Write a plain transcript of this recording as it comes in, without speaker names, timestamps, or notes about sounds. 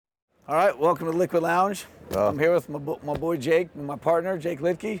All right, welcome to Liquid Lounge. I'm here with my boy Jake and my partner, Jake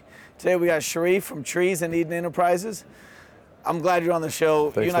Litke. Today we got Shareef from TREEZ and Eden Enterprises. I'm glad you're on the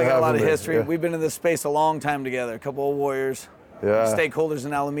show. Thanks you and I got a lot of history. Yeah. We've been in this space a long time together, a couple of warriors, stakeholders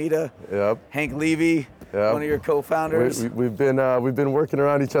in Alameda. Yep. Hank Levy, one of your co-founders. We've been working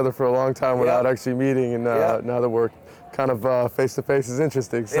around each other for a long time without actually meeting, and now that we're kind of face to face is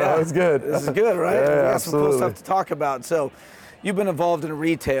interesting, so it's good. This is good, right? Yeah, we got absolutely. some cool stuff to talk about. So you've been involved in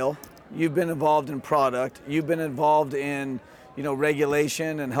retail, you've been involved in product, you've been involved in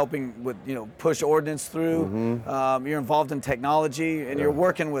regulation and helping with push ordinance through. You're involved in technology, and you're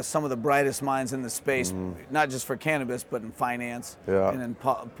working with some of the brightest minds in the space, not just for cannabis, but in finance and in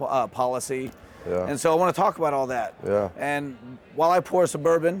policy. And so I want to talk about all that. And while I pour some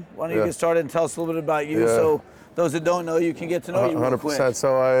bourbon, why don't you get started and tell us a little bit about you, so those that don't know you can get to know you real quick. 100%.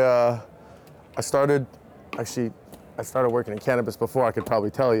 So I started working in cannabis before I could probably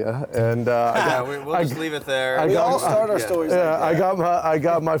tell you, and we'll just leave it there. We all start our stories. Yeah, like that. I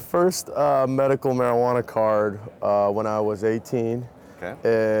got my first medical marijuana card when I was 18,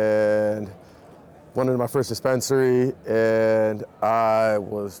 and went into my first dispensary, and I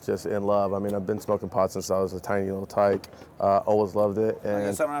was just in love. I mean, I've been smoking pot since I was a tiny little tyke. Always loved it. And I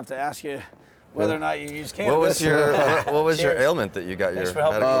guess I don't have to ask you whether or not you use cannabis. What was your ailment that you got your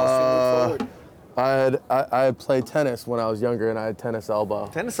medical? I had played tennis when I was younger, and I had tennis elbow.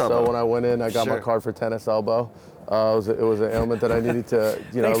 So when I went in, I got my card for tennis elbow. It was an ailment that I needed to,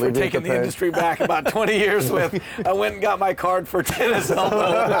 Thanks for taking the industry back about 20 years with. I went and got my card for tennis elbow.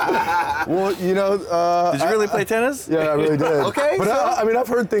 Well, did you really play tennis? Yeah, I really did. Okay. But I've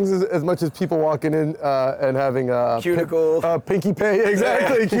heard things as much as people walking in and having cuticle, pinky pain,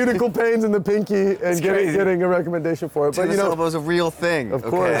 exactly, cuticle pains in the pinky, and getting a recommendation for it. Tennis elbow is a real thing. Of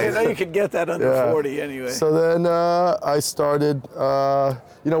course. I didn't know you could get that under 40 anyway. So then I started,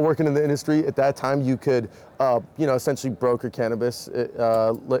 working in the industry. At that time, you could, essentially broker cannabis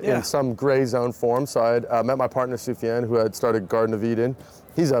in some gray zone form. So I had met my partner Sufyan, who had started Garden of Eden.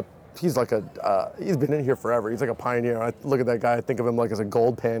 He's been in here forever. He's like a pioneer. I look at that guy, I think of him like as a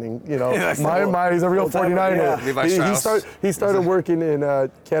gold panning, he's a real 49er. He started working in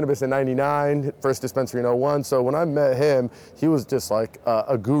cannabis in 99, first dispensary in 01. So when I met him, he was just like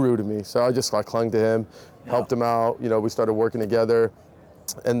a guru to me. So I just clung to him, helped him out. We started working together.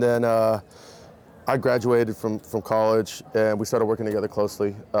 And then I graduated from college, and we started working together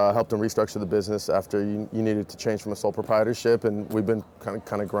closely. Helped him restructure the business after you needed to change from a sole proprietorship, and we've been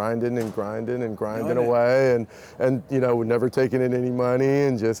kind of grinding away, and we're never taking in any money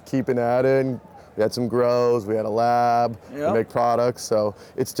and just keeping at it. And we had some grows, we had a lab, we make products, so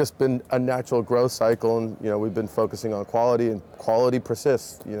it's just been a natural growth cycle, and we've been focusing on quality, and quality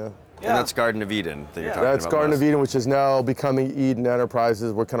persists. And that's Garden of Eden that you're talking about. That's Garden of Eden, which is now becoming Eden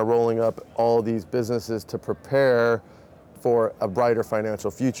Enterprises. We're kind of rolling up all these businesses to prepare for a brighter financial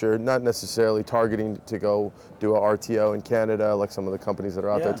future, not necessarily targeting to go do a RTO in Canada like some of the companies that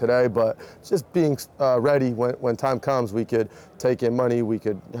are out there today, but just being ready when time comes. We could take in money, we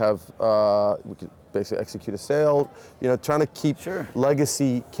could basically execute a sale, trying to keep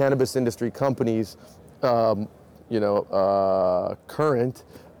legacy cannabis industry companies, current.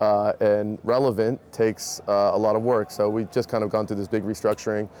 And relevant takes a lot of work. So we've just kind of gone through this big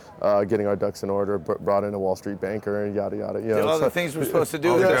restructuring, getting our ducks in order, brought in a Wall Street banker, and yada, yada. Did all the things we're supposed to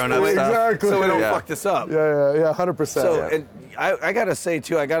do. Exactly. So we don't fuck this up. Yeah, 100%. So and I got to say,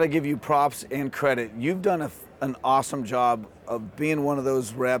 too, I got to give you props and credit. You've done an awesome job of being one of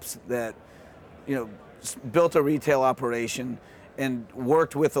those reps that, built a retail operation and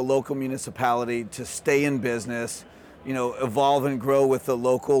worked with the local municipality to stay in business, evolve and grow with the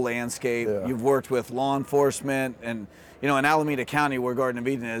local landscape. You've worked with law enforcement and, in Alameda County, where Garden of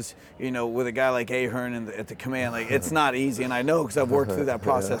Eden is, with a guy like Ahern at the command, it's not easy. And I know because I've worked through that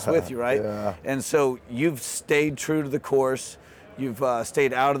process with you, right? And so you've stayed true to the course. You've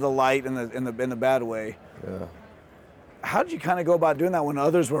stayed out of the light in the bad way. How did you kind of go about doing that when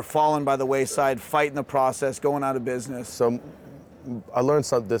others were falling by the wayside, fighting the process, going out of business? So I learned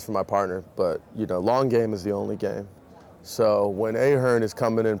this from my partner, but, long game is the only game. So when Ahern is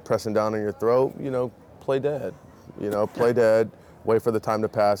coming and pressing down on your throat, play dead. Play dead, wait for the time to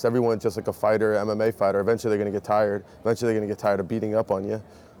pass. Everyone's just like a fighter, MMA fighter. Eventually they're going to get tired. Eventually they're going to get tired of beating up on you.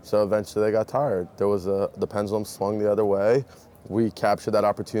 So eventually they got tired. There was the pendulum swung the other way. We captured that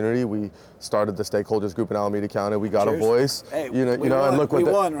opportunity. We started the stakeholders group in Alameda County. We got a voice, Hey, and look what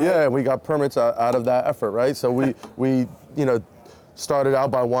won, right? Yeah, and we got permits out of that effort, right? So we started out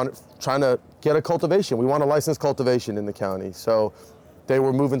by trying to get a cultivation. We want a licensed cultivation in the county. So they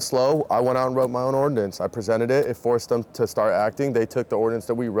were moving slow. I went out and wrote my own ordinance. I presented it. It forced them to start acting. They took the ordinance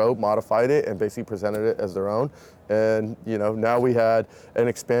that we wrote, modified it, and basically presented it as their own. And now we had an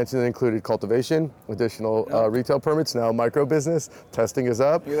expansion that included cultivation, additional retail permits, now micro business. Testing is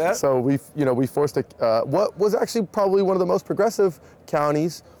up. So we forced what was actually probably one of the most progressive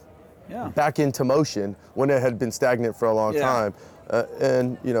counties back into motion when it had been stagnant for a long time.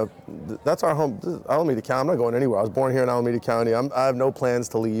 And that's our home. This is Alameda County. I'm not going anywhere. I was born here in Alameda County. I have no plans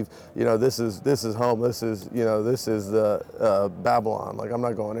to leave. This is home. This is the Babylon. Like, I'm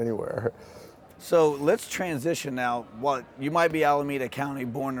not going anywhere. So let's transition now. What you might be Alameda County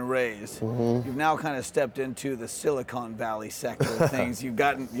born and raised. You've now kind of stepped into the Silicon Valley sector of things.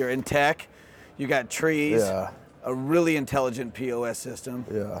 You're in tech. You got TREEZ, a really intelligent POS system.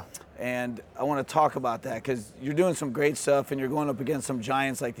 And I want to talk about that because you're doing some great stuff and you're going up against some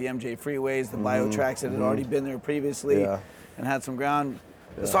giants like the MJ Freeways, the BioTracks that had already been there previously and had some ground.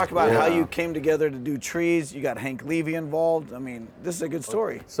 Let's talk about how you came together to do TREEZ. You got Hank Levy involved. I mean, this is a good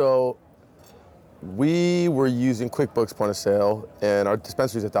story. So we were using QuickBooks point of sale, and our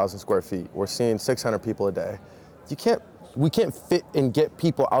dispensary is 1,000 square feet. We're seeing 600 people a day. We can't fit and get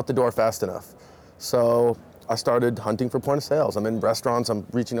people out the door fast enough. So I started hunting for point of sales. I'm in restaurants, I'm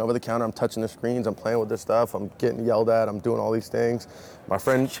reaching over the counter, I'm touching the screens, I'm playing with their stuff, I'm getting yelled at, I'm doing all these things. My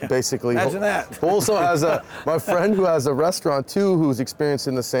friend basically also has my friend who has a restaurant too, who's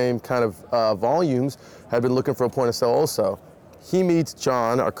experiencing the same kind of volumes, had been looking for a point of sale also. He meets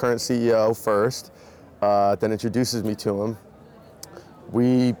John, our current CEO, first, then introduces me to him.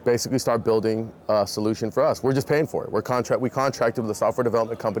 We basically start building a solution for us. We're just paying for it. We contracted with a software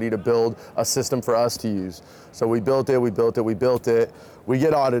development company to build a system for us to use. So we built it. We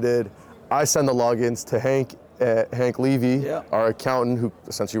get audited. I send the logins to Hank Levy, our accountant who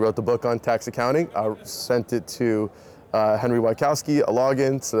essentially wrote the book on tax accounting. I sent it to Henry Wykowski, a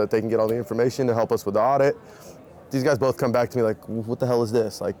login, so that they can get all the information to help us with the audit. These guys both come back to me like, what the hell is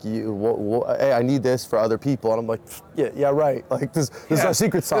this? Like, hey, I need this for other people. And I'm like, yeah, right. Like, this is our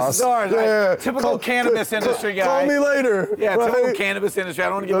secret sauce. This is ours. Typical cannabis industry guy. Call me later. Yeah, right? Typical cannabis industry. I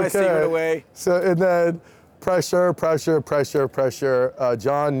don't want to give my secret away. So, and then pressure.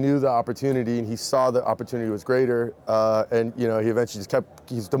 John knew the opportunity, and he saw the opportunity was greater. And he eventually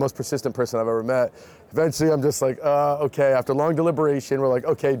he's the most persistent person I've ever met. Eventually, I'm just like, okay. After long deliberation, we're like,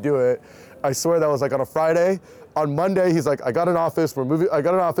 okay, do it. I swear that was like on a Friday. On Monday, he's like, I got an office. I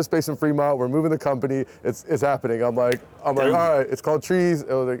got an office space in Fremont. We're moving the company. It's happening. I'm like, all right. It's called TREEZ.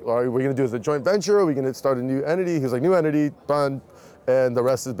 Like, are we gonna do as a joint venture? Are we gonna start a new entity? He's like, new entity, done, and the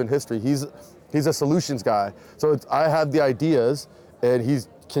rest has been history. He's a solutions guy. So I have the ideas, and he's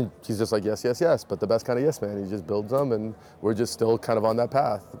just like yes. But the best kind of yes man. He just builds them, and we're just still kind of on that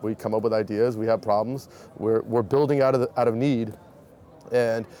path. We come up with ideas. We have problems. We're building out of need.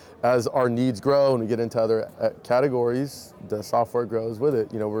 And as our needs grow and we get into other categories, the software grows with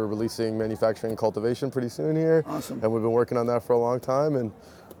it. We're releasing manufacturing and cultivation pretty soon here. Awesome. And we've been working on that for a long time. And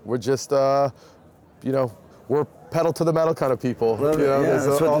we're just, we're pedal to the metal kind of people.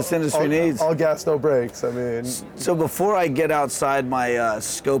 That's what this industry needs. All gas, no brakes. I mean. So before I get outside my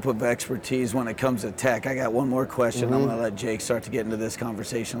scope of expertise when it comes to tech, I got one more question. I'm going to let Jake start to get into this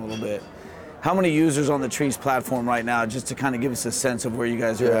conversation a little bit. How many users on the TREEZ platform right now, just to kind of give us a sense of where you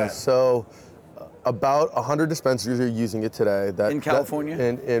guys are at? So about 100 dispensaries are using it today. In California?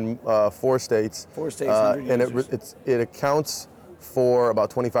 In 4 states. 4 states, 100 and users. it accounts for about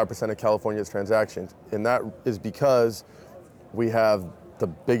 25% of California's transactions. And that is because we have the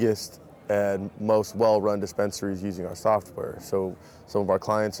biggest and most well-run dispensaries using our software. So some of our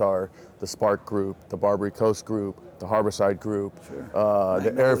clients are the Spark Group, the Barbary Coast Group, the Harborside Group,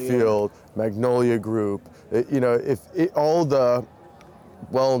 the Airfield, Magnolia Group. All the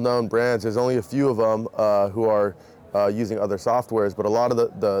well-known brands, there's only a few of them who are using other softwares, but a lot of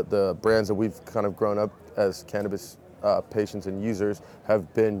the brands that we've kind of grown up as cannabis patients and users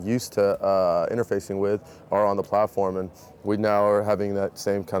have been used to interfacing with are on the platform, and we now are having that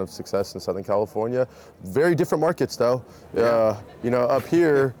same kind of success in Southern California. Very different markets though. Up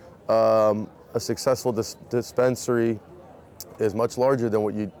here, a successful dispensary is much larger than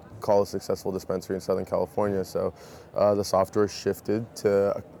what you'd call a successful dispensary in Southern California. So the software shifted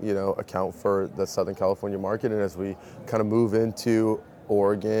to account for the Southern California market, and as we kind of move into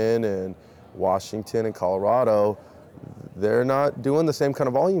Oregon and Washington and Colorado, they're not doing the same kind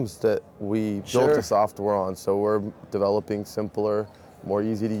of volumes that we built the software on. So we're developing simpler, more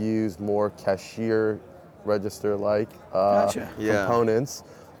easy to use, more cashier register-like components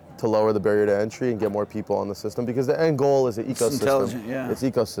to lower the barrier to entry and get more people on the system, because the end goal is an ecosystem. It's intelligent, yeah. It's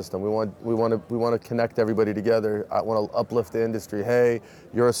ecosystem. We want to connect everybody together. I want to uplift the industry. Hey,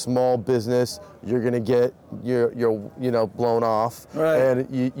 you're a small business. You're gonna get your blown off, right.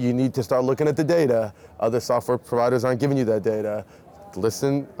 And you need to start looking at the data. Other software providers aren't giving you that data.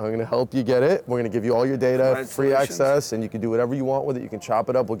 Listen, I'm going to help you get it. We're going to give you all your data, right, free access, and you can do whatever you want with it. You can chop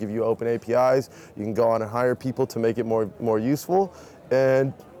it up. We'll give you open APIs. You can go on and hire people to make it more useful,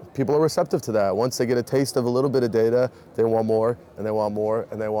 and people are receptive to that. Once they get a taste of a little bit of data, they want more, and they want more,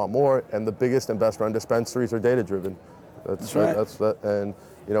 and they want more. And the biggest and best run dispensaries are data-driven. That's right. That's that, and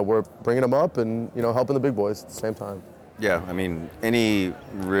we're bringing them up and helping the big boys at the same time. Yeah, I mean, any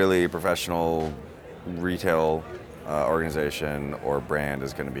really professional retail organization or brand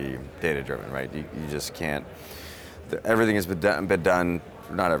is going to be data driven, right? You just can't. Everything has been done,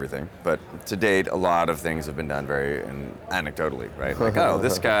 not everything, but to date, a lot of things have been done very anecdotally, right? Like, oh,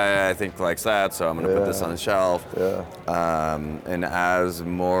 this guy I think likes that, so I'm going to put this on the shelf. Yeah. And as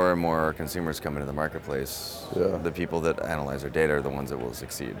more and more consumers come into the marketplace, the people that analyze their data are the ones that will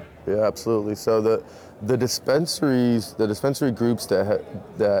succeed. Yeah, absolutely. So the dispensary groups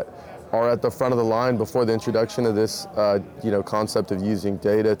that are at the front of the line before the introduction of this, concept of using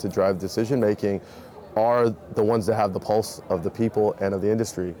data to drive decision making, are the ones that have the pulse of the people and of the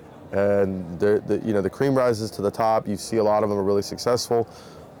industry. And the cream rises to the top. You see a lot of them are really successful,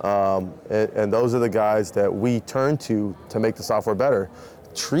 and those are the guys that we turn to make the software better.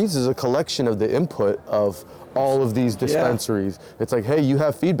 TREEZ is a collection of the input of all of these dispensaries. Yeah. It's like, hey, you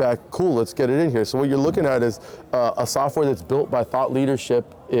have feedback, cool, let's get it in here. So what you're looking at is a software that's built by thought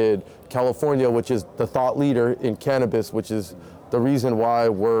leadership in California, which is the thought leader in cannabis, which is the reason why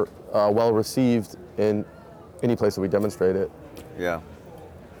we're well received in any place that we demonstrate it. Yeah.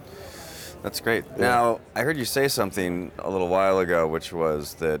 That's great. Yeah. Now, I heard you say something a little while ago, which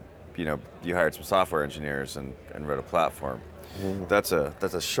was that, you hired some software engineers and wrote a platform. Mm-hmm. That's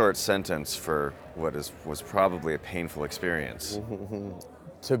a short sentence for what was probably a painful experience. Mm-hmm.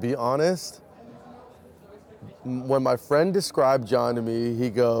 To be honest, when my friend described John to me, he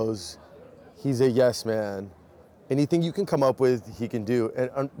goes, he's a yes man. Anything you can come up with, he can do.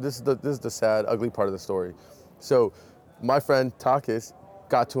 And this is the sad, ugly part of the story. So my friend Takis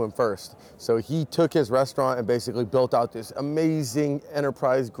got to him first. So he took his restaurant and basically built out this amazing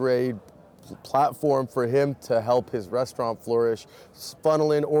enterprise grade platform for him to help his restaurant flourish,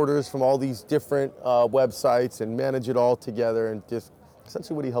 funnel in orders from all these different websites and manage it all together, and just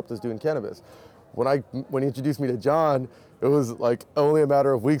essentially what he helped us do in cannabis. When he introduced me to John, it was like only a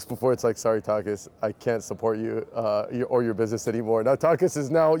matter of weeks before it's like, sorry, Takis, I can't support you or your business anymore. Now Takis is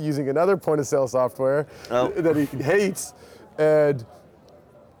now using another point of sale software that he hates, and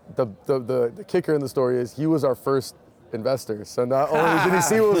the kicker in the story is he was our first investor. So not only did he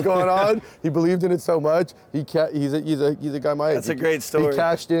see what was going on, he believed in it so much. He's a guy my age. That's a great story. He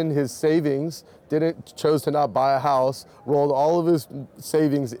cashed in his savings, chose to not buy a house, rolled all of his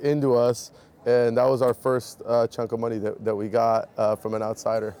savings into us, and that was our first chunk of money that we got from an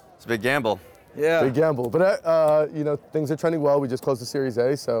outsider. It's a big gamble. Yeah. Big gamble. But, things are trending well. We just closed the Series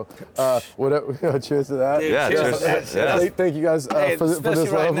A, so cheers to that. Yeah, cheers. Yeah. Thank you guys for this.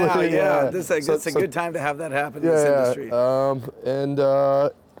 Right now, it's a good time to have that happen in this industry. And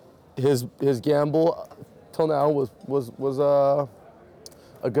his gamble till now was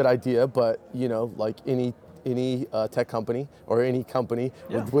a good idea, but, like any tech company or any company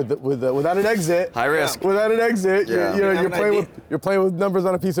without an exit. High risk. Without an exit, you're playing with numbers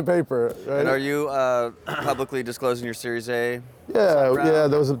on a piece of paper. Right? And are you publicly disclosing your Series A? Yeah,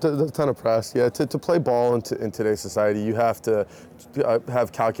 there was a ton of press. Yeah, to play ball in today's society, you have to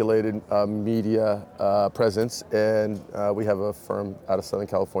have calculated media presence, and we have a firm out of Southern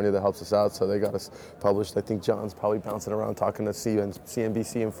California that helps us out, so they got us published. I think John's probably bouncing around talking to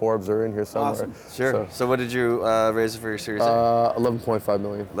CNBC and Forbes are in here somewhere. Awesome. Sure. So what did you raise for your Series A? $11.5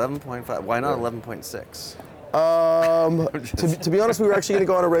 million. 11.5. Why not 11.6? To be honest, we were actually going to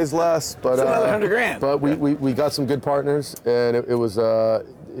go on a raise less, but another $100,000. But we got some good partners, and it was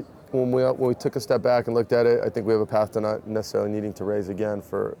when we took a step back and looked at it, I think we have a path to not necessarily needing to raise again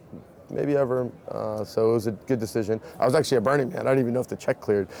for maybe ever. So it was a good decision. I was actually at Burning Man. I didn't even know if the check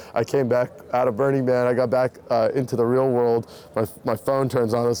cleared. I came back out of Burning Man. I got back into the real world. My phone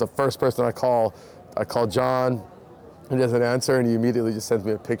turns on. It was the first person I call. I call John. He doesn't answer, and he immediately just sends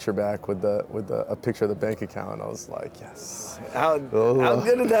me a picture back with a picture of the bank account. I was like, yes. How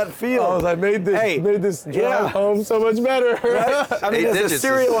good did that feel? I made this drive home so much better. Right? I mean, as a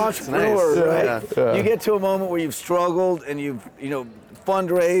serial entrepreneur, nice. right? Yeah. You get to a moment where you've struggled and you've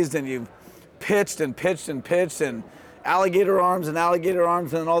fundraised and you've pitched and pitched and pitched, and alligator arms, and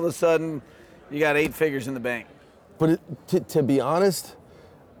then all of a sudden, you got 8 figures in the bank. But to be honest,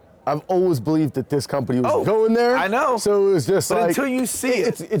 I've always believed that this company was going there. I know. So it was just but like until you see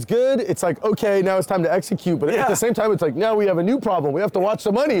it's good. It's like, okay, now it's time to execute. But at the same time, it's like, now we have a new problem. We have to watch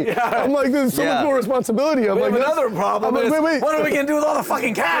the money. Yeah. I'm like, there's so much more responsibility. I'm like, another problem. I'm like, wait. What are we gonna do with all the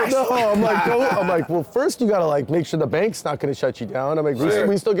fucking cash? No, I'm like, well, first you gotta like make sure the bank's not gonna shut you down. I'm like,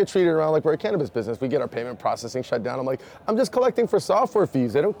 we still get treated around like we're a cannabis business. We get our payment processing shut down. I'm like, I'm just collecting for software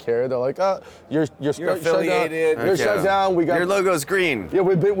fees. They don't care. They're like, you're affiliated. You're shut down. We got your logo's green. Yeah,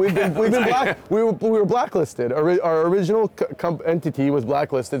 we've been black. We were blacklisted. Our original entity was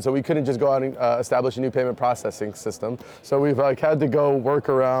blacklisted, so we couldn't just go out and establish a new payment processing system. So we've like had to go work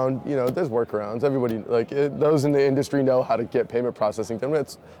around. You know, there's workarounds. Everybody those in the industry know how to get payment processing done.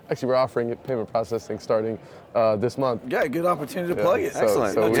 Actually, we're offering payment processing starting this month. Yeah, good opportunity to plug it.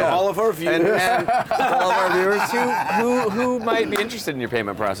 Excellent. To all of our viewers. And all of our viewers who might be interested in your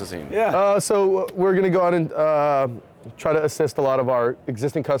payment processing. Yeah. So we're gonna go out and try to assist a lot of our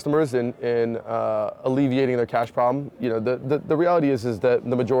existing customers in alleviating their cash problem. You know, the reality is that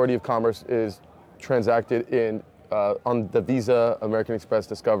the majority of commerce is transacted on the Visa, American Express,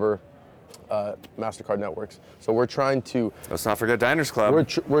 Discover, MasterCard networks. So we're trying to. Let's not forget Diners Club.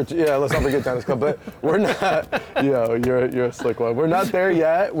 Let's not forget Diners Club. But we're not. You're a slick one. We're not there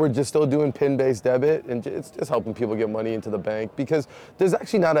yet. We're just still doing PIN-based debit, and it's just helping people get money into the bank because there's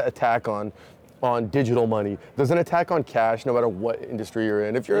actually not an attack on digital money. There's an attack on cash no matter what industry you're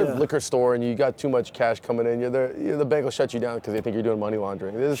in. If you're a liquor store and you got too much cash coming in, the bank will shut you down because they think you're doing money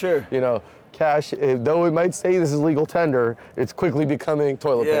laundering. You know, cash, though it might say this is legal tender, it's quickly becoming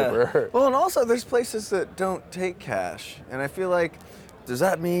toilet paper. Well, and also there's places that don't take cash. And I feel like, does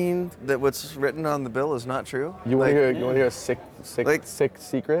that mean that what's written on the bill is not true? You want to hear a sick secret?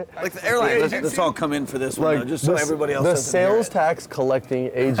 Like the airline. Let's all come in for this one, though, just so everybody else. The sales tax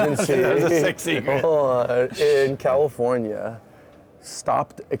collecting agency That's a sick secret. In California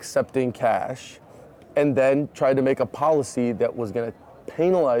stopped accepting cash and then tried to make a policy that was going to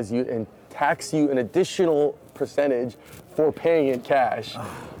penalize you and tax you an additional percentage for paying in cash.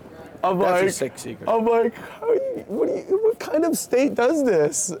 That's a sick secret. I'm like, what kind of state does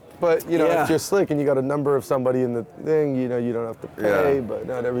this? But if you're slick and you got a number of somebody in the thing, you don't have to pay. But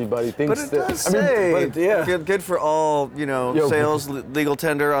not everybody thinks that. But it does say, good for all, sales, legal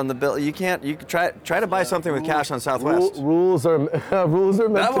tender on the bill. You try to buy something with cash on Southwest. Rules are meant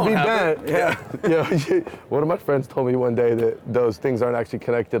to be bent. Yeah. One of my friends told me one day that those things aren't actually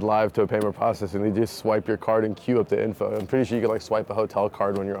connected live to a payment processing. They just swipe your card and queue up the info. I'm pretty sure you can swipe a hotel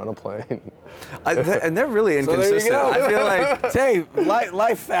card when you're on a plane. And they're really inconsistent. So I feel like, hey,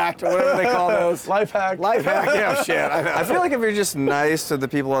 life fact or whatever they call those. Life hack. Yeah, shit. I feel like if you're just nice to the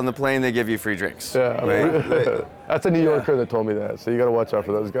people on the plane, they give you free drinks. Yeah, right? That's a New Yorker that told me that, so you got to watch out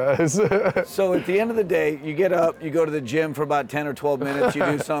for those guys. So at the end of the day, you get up, you go to the gym for about 10 or 12 minutes, you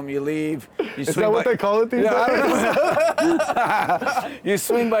do something, you leave. Is that what they call it these days? I don't know. You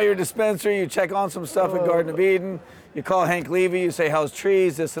swing by your dispensary, you check on some stuff at Garden of Eden, you call Hank Levy, you say, how's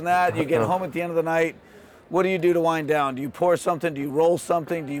TREEZ, this and that. You get home at the end of the night. What do you do to wind down? Do you pour something? Do you roll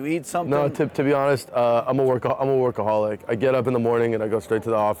something? Do you eat something? No, to be honest, I'm a workaholic. I get up in the morning and I go straight to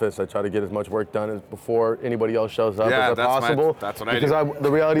the office. I try to get as much work done as before anybody else shows up as possible. That's what I do. Because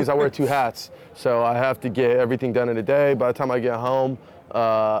the reality is I wear 2 hats. So I have to get everything done in a day. By the time I get home,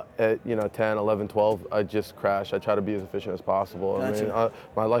 at 10, 11, 12, I just crash. I try to be as efficient as possible. Gotcha. I mean,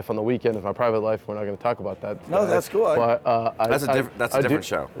 my life on the weekend is my private life. We're not going to talk about that. No, that's cool. But that's a different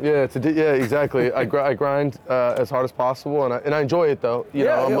show. Yeah, exactly. I grind as hard as possible, and I enjoy it though.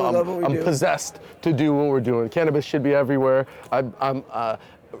 I'm possessed to do what we're doing. Cannabis should be everywhere. I'm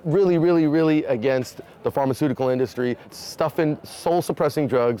really, really, really against the pharmaceutical industry stuffing soul-suppressing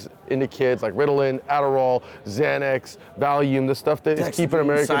drugs into kids like Ritalin, Adderall, Xanax, Valium, the stuff that is keeping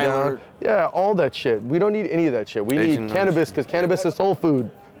America down. Yeah, all that shit. We don't need any of that shit. We need cannabis because cannabis is soul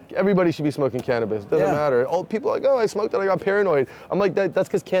food. Everybody should be smoking cannabis. Doesn't matter. All people are like, oh, I smoked it, I got paranoid. I'm like, that's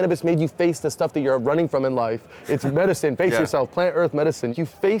because cannabis made you face the stuff that you're running from in life. It's medicine. Face yourself. Plant earth medicine. You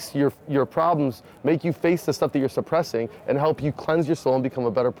face your problems, make you face the stuff that you're suppressing, and help you cleanse your soul and become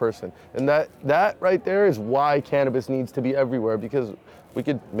a better person. And that right there is why cannabis needs to be everywhere, because we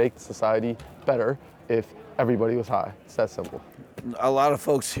could make society better if everybody was high. It's that simple. A lot of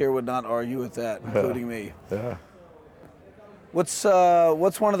folks here would not argue with that, including me. Yeah. What's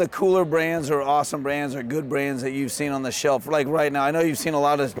one of the cooler brands or awesome brands or good brands that you've seen on the shelf? Like right now, I know you've seen a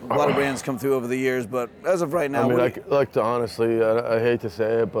lot of brands come through over the years, but as of right now, I mean, honestly, I hate to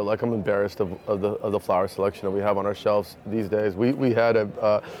say it, but like I'm embarrassed of the flower selection that we have on our shelves these days. We had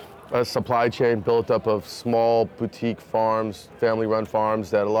a supply chain built up of small boutique farms, family-run farms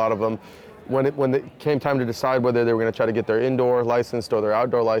that a lot of them, when it came time to decide whether they were going to try to get their indoor licensed or their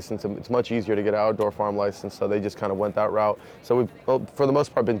outdoor license, it's much easier to get an outdoor farm license, so they just kind of went that route. So we've, for the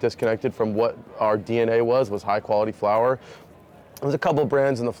most part, been disconnected from what our DNA was high-quality flower. There's a couple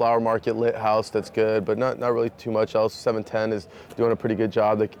brands in the flower market, Lit House, that's good, but not really too much else. 710 is doing a pretty good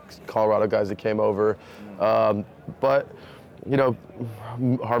job, the Colorado guys that came over. But, you know,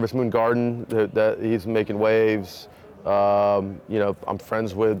 Harvest Moon Garden, that he's making waves. You know, I'm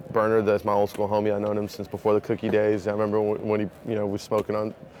friends with Bernard, that's my old school homie. I've known him since before the cookie days. I remember when he, you know, was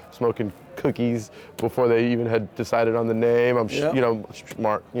smoking cookies before they even had decided on the name. You know,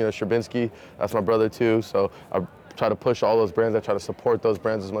 Mark, you know, Sherbinsky, that's my brother too. So I try to push all those brands. I try to support those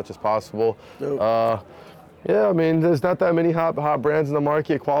brands as much as possible. Yeah, I mean, there's not that many hot brands in the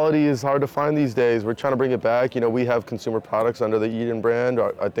market. Quality is hard to find these days. We're trying to bring it back. You know, we have consumer products under the Eden brand.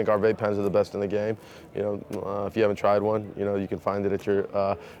 I think our vape pens are the best in the game. You know, if you haven't tried one, you know, you can find it at your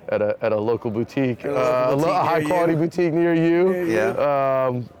at a local boutique, a high quality boutique near you.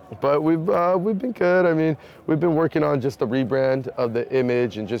 Yeah. But we've been good. I mean, we've been working on just the rebrand of the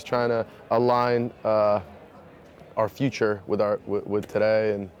image and just trying to align our future with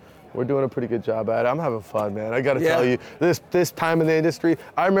today, and we're doing a pretty good job at it. I'm having fun, man. I got to tell you, this time in the industry,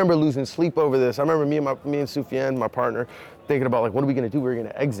 I remember losing sleep over this. I remember me and Sufyan, my partner, thinking about like, what are we gonna do? We were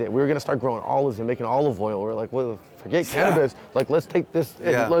gonna exit. We were gonna start growing olives and making olive oil. We were like, well, forget cannabis. Like, let's take this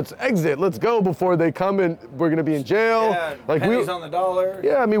and let's exit. Let's go before they come and we're gonna be in jail. Yeah, like pennies on the dollar.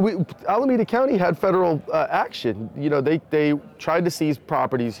 Yeah, I mean, Alameda County had federal action. You know, they tried to seize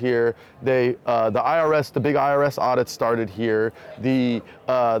properties here. The IRS, the big IRS audits started here. The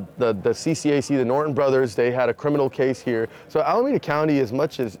CCAC, the Norton Brothers, they had a criminal case here. So Alameda County, as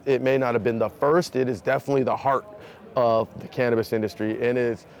much as it may not have been the first, it is definitely the heart of the cannabis industry, and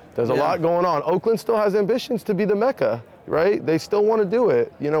there's a lot going on. Oakland still has ambitions to be the Mecca, right? They still want to do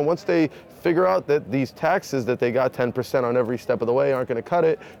it. You know, once they figure out that these taxes that they got 10% on every step of the way aren't going to cut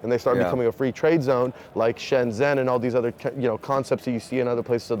it, and they start becoming a free trade zone like Shenzhen and all these other, you know, concepts that you see in other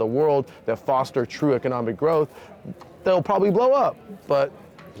places of the world that foster true economic growth, they'll probably blow up. But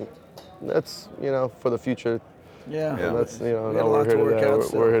that's, you know, for the future. Yeah. And that's, you know, we're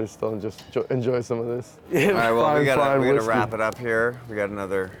here to still just enjoy some of this. All right, well, we gotta wrap it up here. We got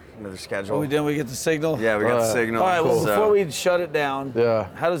another schedule. We get the signal? Yeah, we got the signal. All right, well, before we shut it down,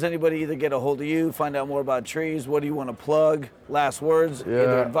 how does anybody either get a hold of you, find out more about TREEZ? What do you want to plug? Last words,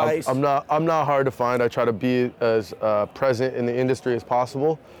 either advice? I'm not hard to find. I try to be as present in the industry as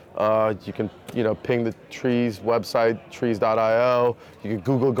possible. You can, you know, ping the TREEZ website, treez.io. You can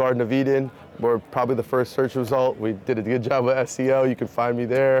Google Garden of Eden. We're probably the first search result. We did a good job with SEO. You can find me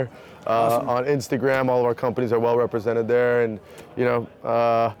there. On Instagram, all of our companies are well represented there. And, you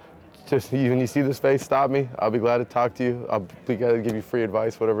know, just when you see this face, stop me. I'll be glad to talk to you. I'll be glad to give you free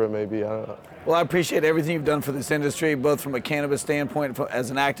advice, whatever it may be. I don't know. Well, I appreciate everything you've done for this industry, both from a cannabis standpoint as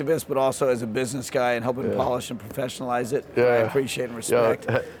an activist, but also as a business guy and helping polish and professionalize it. I appreciate and respect,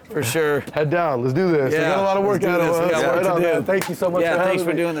 for sure. Head down. Let's do this. We got a lot of work to do. Thank you so much for having me. Thanks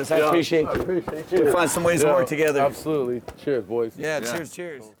for doing this. I appreciate you. We'll find some ways to work together. Absolutely. Cheers, boys. Yeah,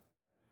 cheers.